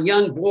 He found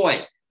young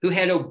boys who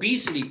had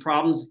obesity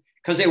problems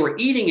because they were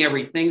eating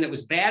everything that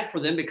was bad for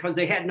them because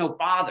they had no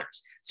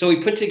fathers. So he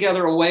put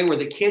together a way where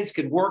the kids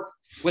could work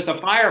with a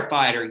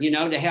firefighter,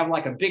 to have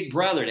like a big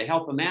brother to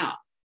help them out.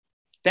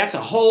 That's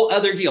a whole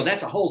other deal.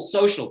 That's a whole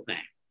social thing.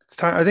 It's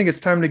time. I think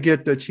it's time to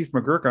get Chief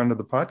McGurk onto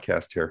the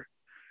podcast here.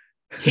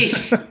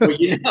 He's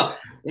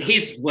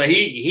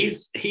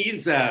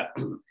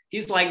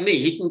like me.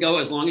 He can go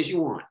as long as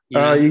you want.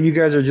 You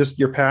guys are just,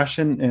 your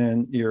passion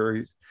and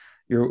your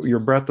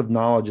breadth of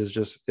knowledge is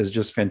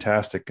just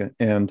fantastic.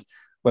 And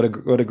what a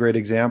great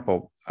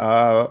example.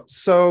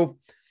 So,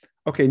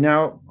 okay,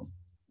 now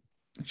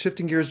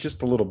shifting gears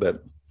just a little bit,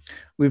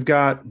 we've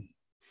got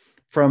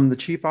from the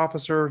chief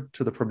officer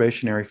to the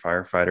probationary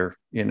firefighter.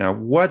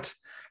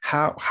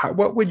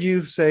 What would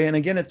you say? And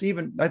again,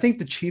 I think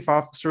the chief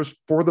officers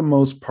for the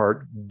most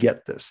part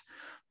get this,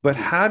 but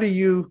how do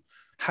you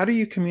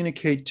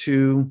communicate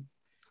to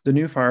the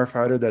new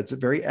firefighter that's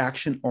very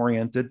action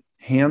oriented,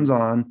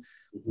 hands-on,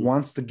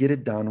 wants to get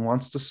it done,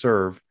 wants to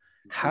serve?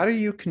 How do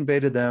you convey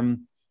to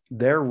them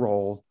their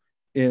role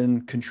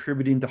in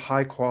contributing to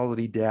high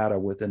quality data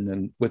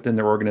within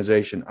their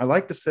organization. I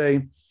like to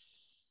say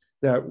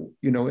that,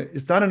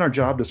 it's not in our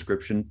job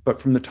description,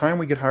 but from the time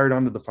we get hired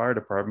onto the fire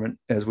department,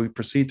 as we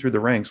proceed through the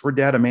ranks, we're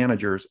data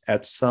managers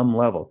at some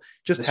level.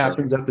 Just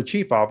happens that the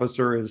chief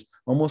officer is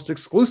almost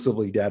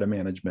exclusively data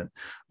management.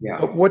 Yeah.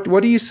 But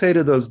what do you say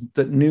to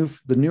the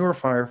newer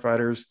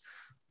firefighters,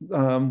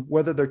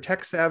 whether they're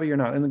tech savvy or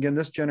not? And again,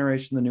 this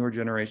generation, the newer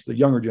generation, the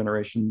younger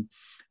generation,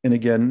 and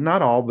again,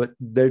 not all, but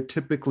they're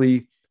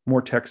typically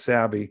more tech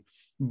savvy,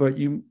 but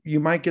you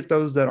might get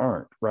those that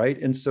aren't, right?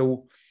 And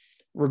so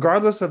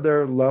regardless of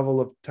their level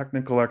of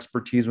technical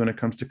expertise when it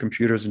comes to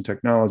computers and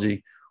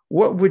technology,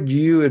 what would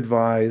you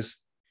advise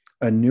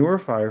a newer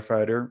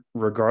firefighter,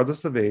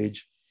 regardless of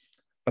age,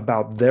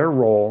 about their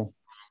role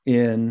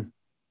in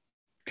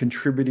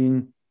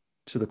contributing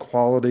to the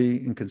quality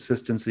and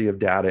consistency of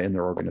data in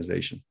their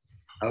organization?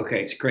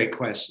 Okay, it's a great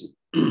question.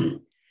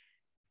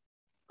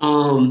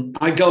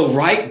 I go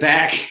right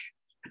back.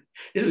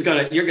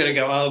 You're gonna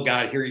go, oh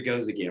God, here he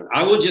goes again.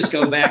 I will just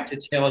go back to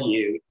tell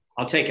you.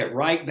 I'll take it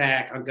right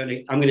back. I'm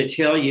gonna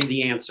tell you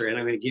the answer, and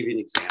I'm gonna give you an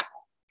example.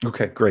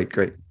 Okay, great.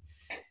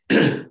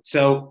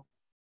 So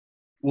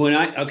when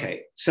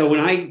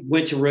I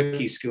went to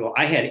rookie school,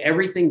 I had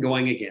everything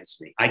going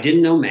against me. I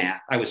didn't know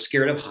math. I was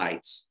scared of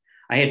heights.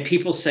 I had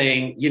people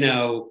saying,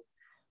 you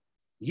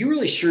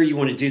really sure you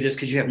want to do this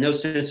because you have no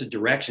sense of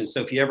direction.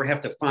 So if you ever have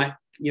to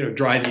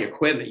drive the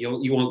equipment,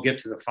 you won't get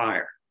to the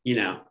fire,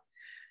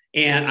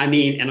 And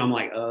I'm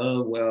like,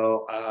 oh,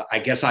 well, I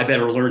guess I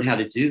better learn how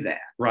to do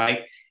that. Right.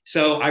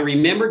 So I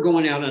remember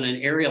going out on an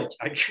aerial.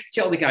 I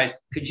tell the guys,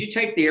 could you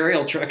take the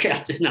aerial truck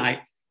out tonight?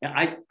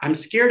 I'm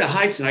scared of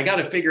heights and I got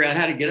to figure out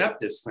how to get up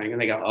this thing.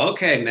 And they go,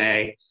 okay,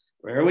 May,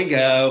 there we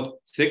go.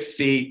 6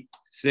 feet,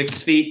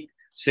 6 feet,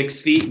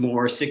 6 feet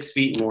more, 6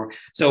 feet more.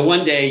 So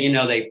one day,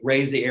 they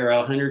raise the aerial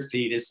 100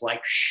 feet. It's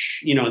like,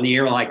 in the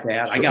air like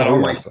that. I got all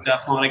my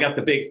stuff on. I got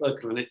the big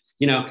hook on it.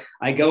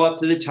 I go up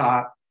to the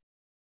top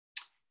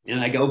and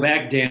I go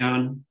back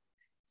down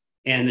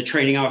and the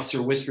training officer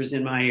whispers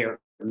in my ear,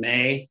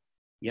 May,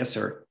 yes,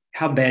 sir.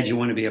 How bad you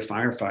want to be a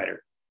firefighter?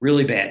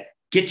 Really bad.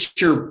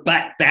 Get your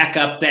butt back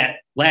up that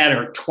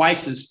ladder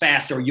twice as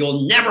fast or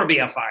you'll never be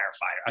a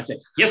firefighter. I said,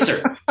 yes,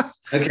 sir.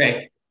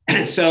 Okay.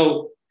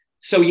 So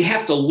you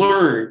have to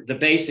learn the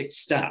basic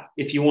stuff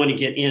if you want to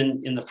get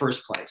in the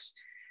first place.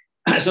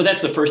 So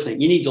that's the first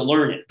thing. You need to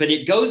learn it. But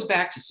it goes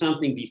back to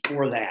something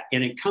before that.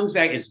 And it comes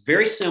back, it's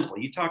very simple.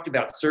 You talked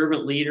about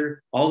servant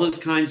leader, all those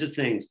kinds of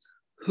things.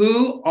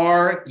 Who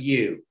are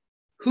you?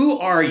 Who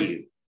are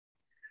you?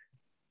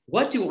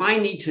 What do I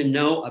need to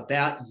know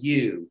about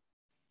you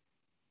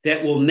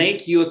that will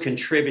make you a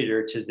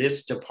contributor to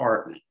this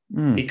department?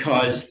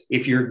 Because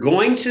if you're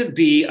going to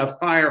be a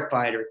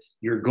firefighter,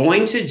 you're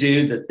going to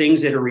do the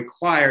things that are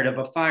required of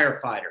a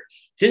firefighter.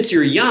 Since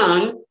you're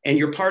young and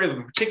you're part of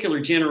a particular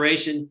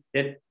generation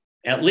that,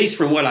 at least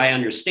from what I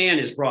understand,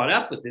 is brought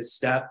up with this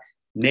stuff,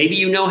 maybe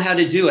you know how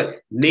to do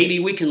it. Maybe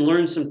we can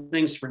learn some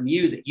things from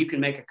you that you can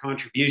make a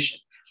contribution.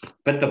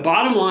 But the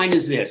bottom line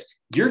is this: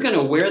 you're going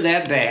to wear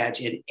that badge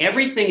in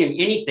everything and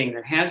anything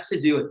that has to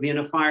do with being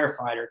a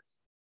firefighter.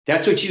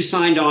 That's what you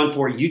signed on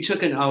for. You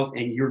took an oath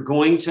and you're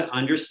going to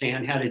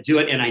understand how to do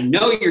it. And I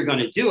know you're going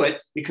to do it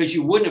because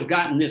you wouldn't have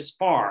gotten this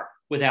far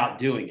without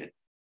doing it.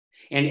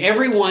 And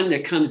everyone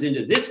that comes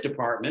into this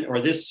department or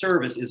this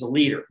service is a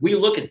leader. We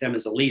look at them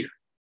as a leader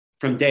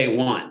from day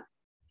one.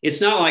 It's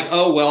not like,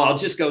 oh, well, I'll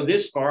just go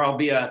this far. I'll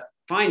be a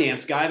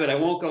finance guy, but I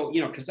won't go,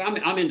 because I'm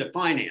into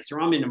finance or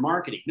I'm into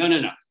marketing. No.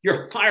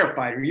 You're a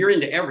firefighter. You're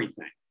into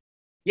everything.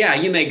 Yeah,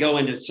 you may go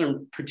into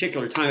some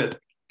particular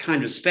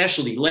kind of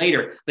specialty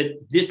later, but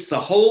this the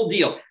whole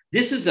deal.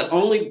 This is the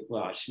only,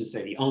 well, I shouldn't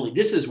say the only,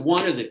 this is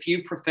one of the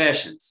few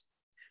professions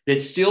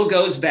that still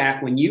goes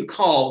back. When you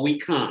call, we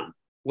come,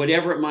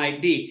 whatever it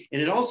might be.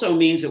 And it also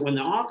means that when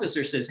the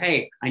officer says,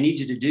 hey, I need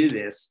you to do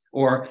this,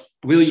 or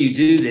will you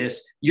do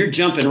this? You're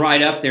jumping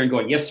right up there and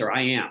going, yes, sir,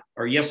 I am.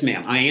 Or yes,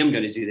 ma'am, I am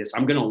going to do this.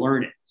 I'm going to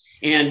learn it.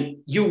 And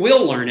you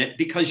will learn it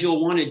because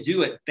you'll want to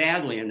do it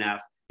badly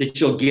enough that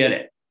you'll get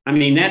it. I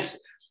mean, that's,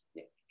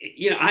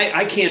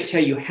 I can't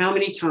tell you how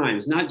many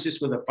times, not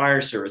just with the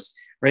fire service,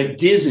 or at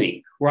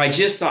Disney, where I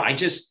just thought,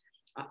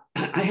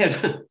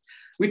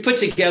 we put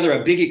together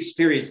a big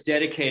experience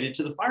dedicated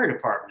to the fire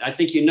department. I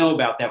think you know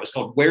about that. It was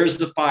called Where's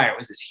the Fire? It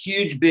was this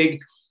huge, big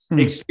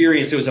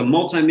experience. It was a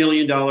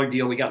multi-million-dollar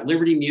deal. We got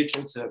Liberty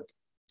Mutual to,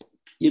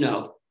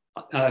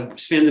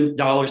 spend the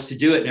dollars to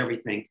do it and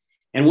everything.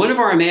 And one of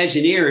our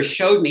Imagineers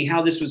showed me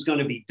how this was going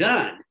to be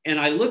done. And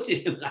I looked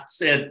at him and I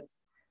said,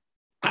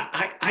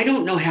 I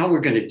don't know how we're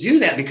going to do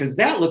that because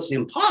that looks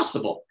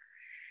impossible.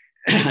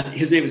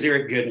 His name was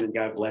Eric Goodman,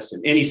 God bless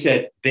him. And he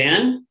said,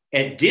 Ben,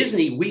 at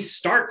Disney, we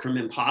start from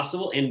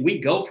impossible and we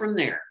go from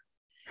there.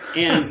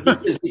 And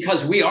this is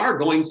because we are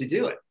going to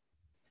do it.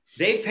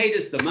 They paid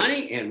us the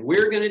money and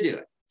we're going to do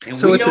it. And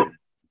so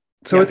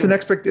it's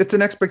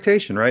an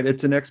expectation, right?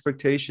 It's an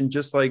expectation,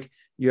 just like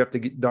you have to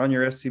don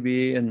your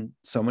SCB in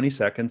so many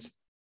seconds,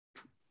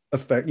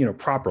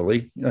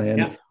 properly.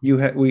 And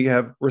we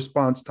have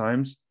response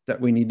times that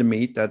we need to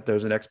meet, that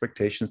there's an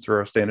expectation through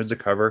our standards of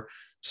cover.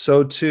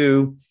 So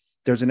too,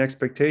 there's an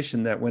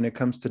expectation that when it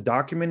comes to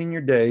documenting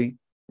your day,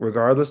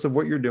 regardless of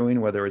what you're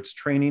doing, whether it's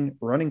training,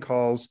 running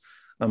calls,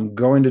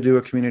 going to do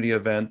a community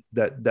event,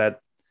 that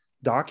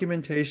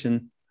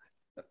documentation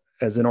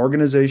as an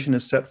organization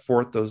has set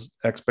forth those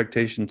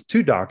expectations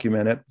to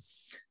document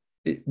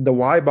it. The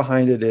why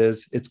behind it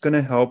is it's going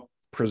to help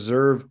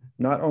preserve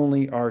not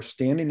only our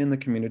standing in the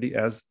community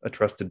as a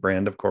trusted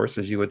brand, of course,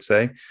 as you would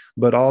say,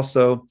 but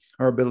also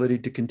our ability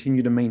to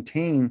continue to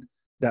maintain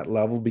that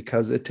level,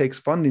 because it takes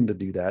funding to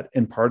do that.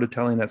 And part of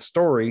telling that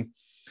story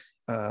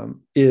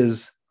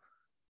is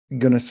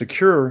going to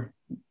secure,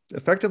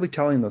 effectively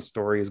telling the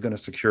story is going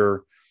to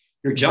secure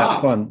your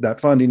job, that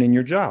funding in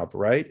your job,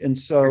 right? And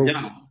so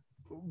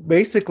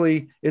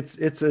basically it's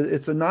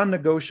a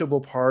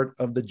non-negotiable part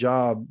of the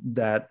job,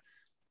 that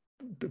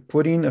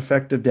putting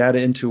effective data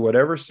into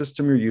whatever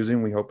system you're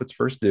using. We hope it's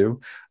first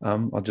due.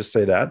 I'll just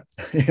say that,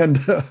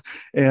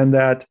 and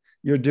that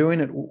you're doing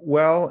it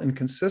well and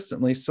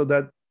consistently, so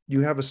that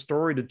you have a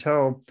story to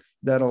tell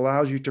that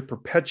allows you to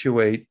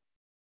perpetuate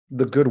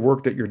the good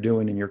work that you're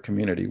doing in your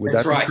community. Would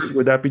that be true?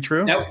 Would that be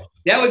true?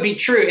 That would be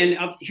true. And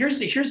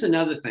here's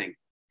another thing.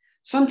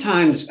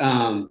 Sometimes,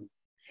 I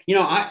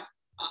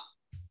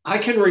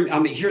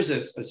can. Here's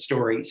a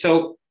story.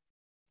 So.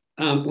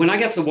 When I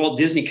got to the Walt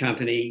Disney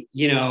Company,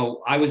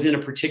 I was in a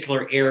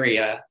particular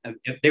area.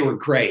 They were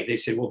great. They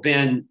said, well,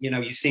 Ben,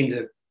 you seem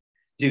to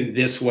do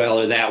this well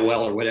or that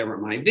well or whatever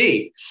it might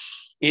be.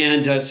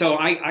 And so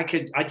I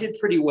did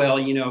pretty well,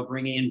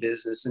 bringing in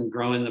business and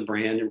growing the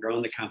brand and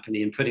growing the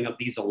company and putting up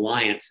these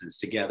alliances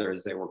together,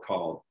 as they were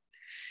called.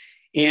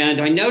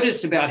 And I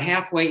noticed about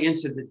halfway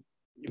into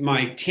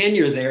my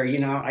tenure there,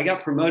 I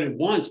got promoted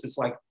once, but it's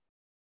like,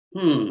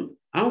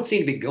 I don't seem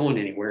to be going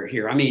anywhere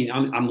here. I mean,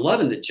 I'm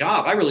loving the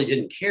job. I really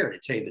didn't care, to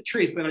tell you the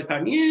truth, but I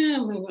thought, yeah.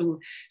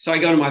 So I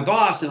go to my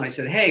boss and I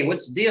said, hey,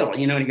 what's the deal?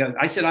 And he goes,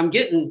 I said, I'm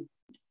getting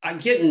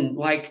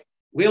like,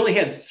 we only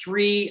had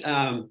 3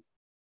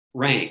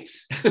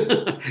 ranks.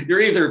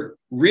 You're either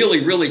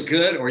really, really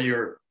good or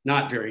you're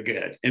not very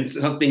good, and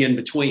something in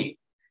between.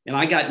 And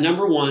I got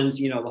number ones,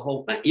 the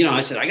whole thing.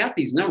 I said, I got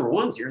these number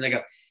ones here. And they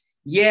go,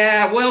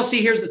 yeah, well,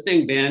 see, here's the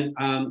thing, Ben.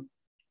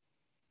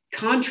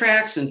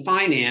 Contracts and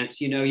finance,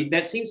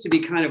 that seems to be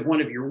kind of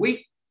one of your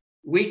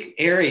weak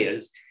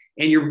areas,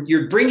 and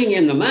you're bringing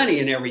in the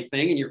money and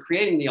everything, and you're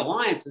creating the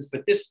alliances.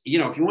 But this,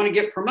 if you want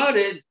to get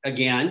promoted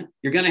again,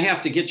 you're going to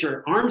have to get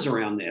your arms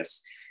around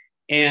this.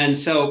 And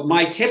so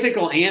my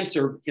typical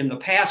answer in the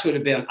past would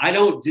have been, I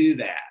don't do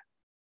that.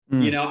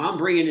 I'm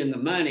bringing in the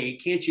money.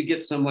 Can't you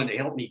get someone to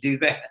help me do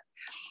that?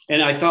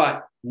 And I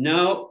thought,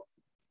 no,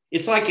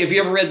 it's like, have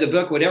you ever read the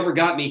book, Whatever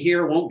Got Me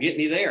Here Won't Get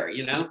Me There,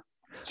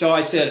 So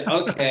I said,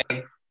 okay,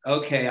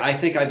 I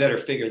think I better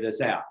figure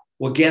this out.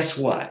 Well, guess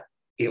what?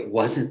 It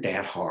wasn't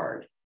that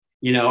hard.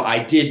 I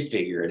did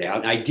figure it out,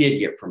 and I did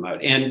get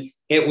promoted. And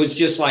it was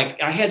just like,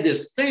 I had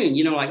this thing,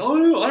 like, oh,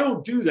 no, I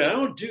don't do that. I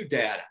don't do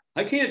data.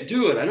 I can't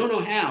do it. I don't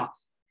know how.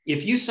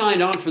 If you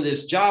signed on for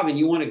this job and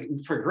you want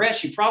to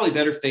progress, you probably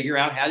better figure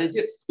out how to do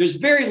it. There's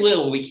very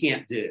little we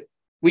can't do.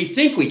 We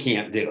think we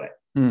can't do it,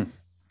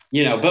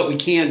 but we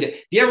can do. Have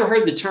you ever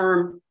heard the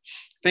term,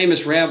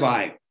 famous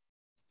rabbi,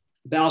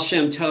 Baal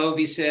Shem Tov,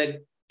 he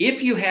said,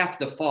 if you have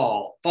to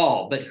fall,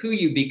 but who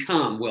you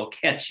become will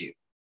catch you.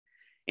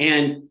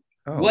 And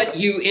what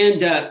you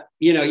end up,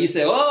 you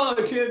say, oh,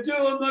 I can't do it,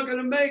 I'm not going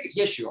to make it.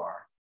 Yes, you are.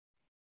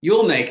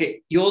 You'll make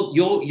it.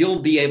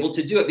 You'll be able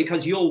to do it,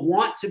 because you'll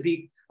want to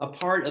be a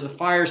part of the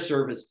fire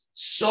service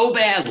so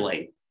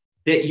badly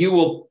that you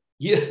will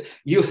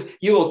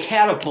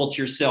catapult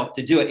yourself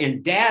to do it.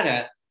 And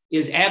data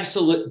is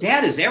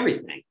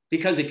everything,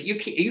 because if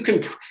you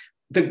can.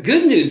 The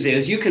good news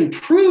is you can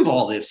prove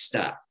all this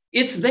stuff.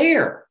 It's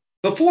there.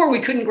 Before, we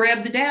couldn't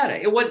grab the data.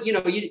 It was,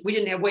 we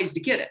didn't have ways to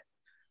get it.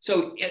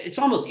 So it's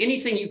almost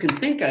anything you can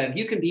think of,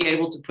 you can be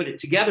able to put it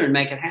together and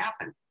make it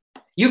happen.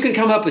 You can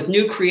come up with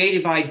new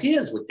creative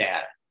ideas with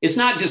data. It's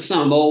not just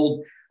some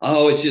old,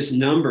 it's just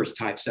numbers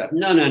type stuff.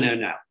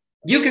 No.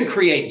 You can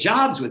create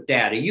jobs with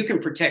data. You can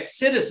protect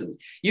citizens.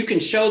 You can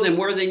show them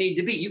where they need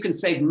to be. You can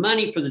save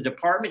money for the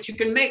department. You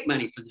can make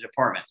money for the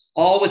department,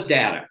 all with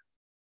data.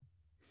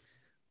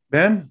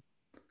 Ben,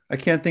 I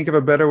can't think of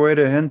a better way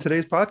to end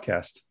today's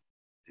podcast.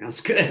 Sounds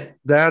good.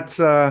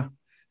 That's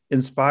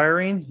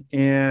inspiring.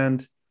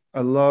 And I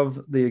love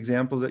the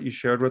examples that you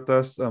shared with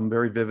us.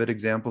 Very vivid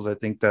examples. I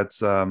think that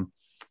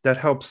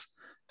helps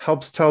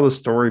tell the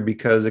story,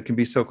 because it can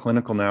be so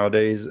clinical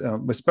nowadays,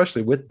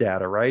 especially with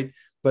data, right?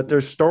 But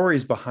there's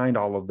stories behind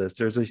all of this.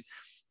 There's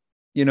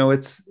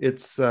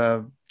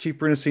Chief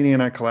Brunacini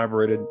and I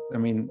collaborated. I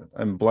mean,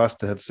 I'm blessed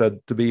to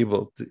be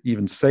able to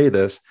even say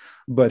this,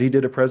 but he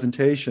did a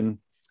presentation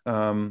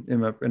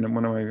in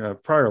one of my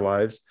prior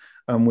lives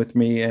with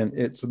me, and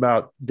it's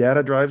about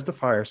data drives the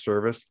fire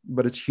service,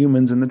 but it's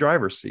humans in the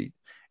driver's seat.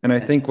 And I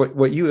think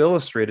what you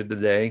illustrated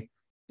today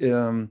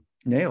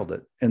nailed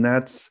it, and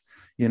that's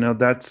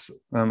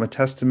a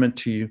testament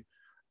to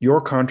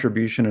your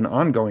contribution and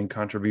ongoing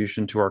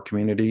contribution to our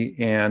community,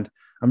 and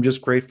I'm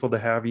just grateful to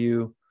have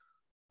you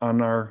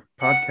on our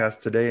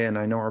podcast today, and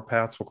I know our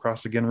paths will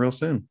cross again real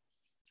soon.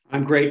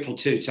 I'm grateful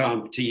too,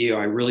 Tom, to you.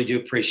 I really do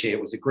appreciate it.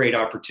 It was a great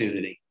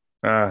opportunity.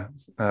 Uh,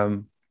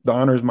 the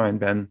honor is mine,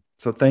 Ben.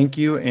 So thank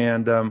you,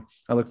 and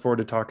I look forward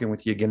to talking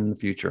with you again in the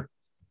future.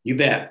 You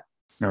bet.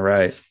 All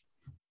right.